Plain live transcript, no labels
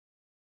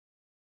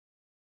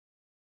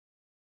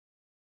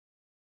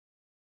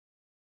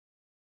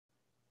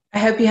I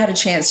hope you had a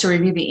chance to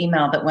review the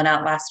email that went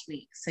out last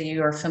week so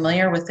you are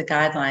familiar with the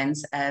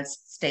guidelines as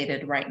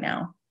stated right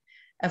now.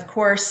 Of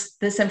course,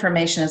 this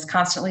information is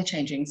constantly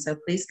changing, so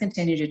please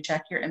continue to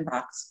check your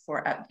inbox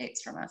for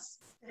updates from us.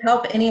 To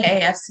help any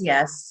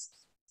AFCS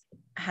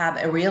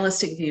have a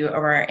realistic view of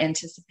our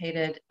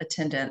anticipated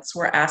attendance,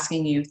 we're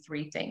asking you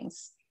three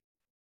things.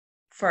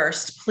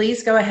 First,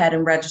 please go ahead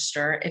and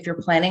register if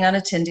you're planning on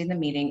attending the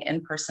meeting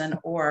in person,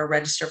 or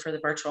register for the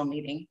virtual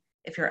meeting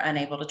if you're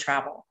unable to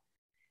travel.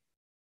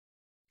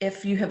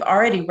 If you have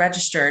already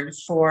registered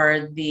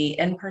for the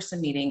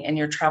in-person meeting and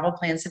your travel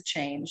plans have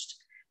changed,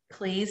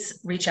 please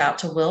reach out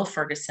to Will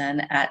Ferguson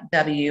at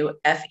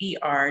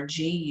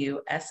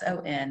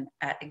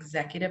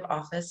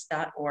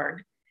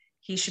WFERGUSON@executiveoffice.org.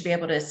 He should be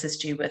able to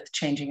assist you with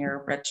changing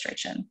your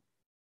registration.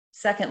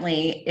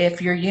 Secondly,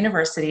 if your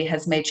university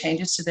has made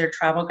changes to their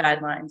travel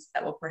guidelines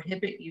that will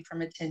prohibit you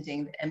from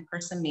attending the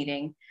in-person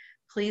meeting,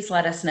 please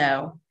let us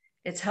know.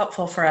 It's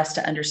helpful for us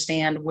to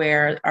understand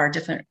where our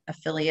different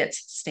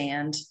affiliates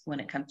stand when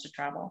it comes to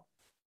travel.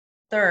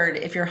 Third,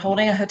 if you're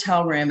holding a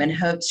hotel room in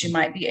hopes you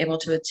might be able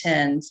to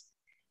attend,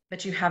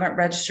 but you haven't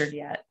registered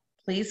yet,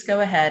 please go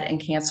ahead and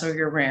cancel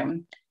your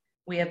room.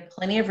 We have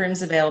plenty of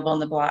rooms available in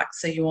the block,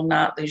 so you will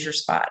not lose your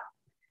spot.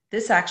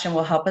 This action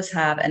will help us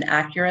have an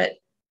accurate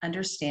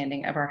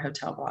understanding of our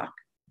hotel block.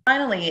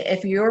 Finally,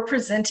 if you're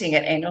presenting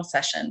at annual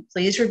session,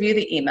 please review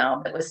the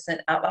email that was sent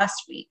out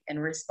last week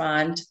and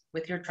respond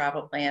with your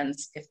travel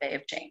plans if they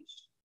have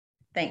changed.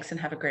 Thanks,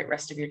 and have a great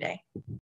rest of your day.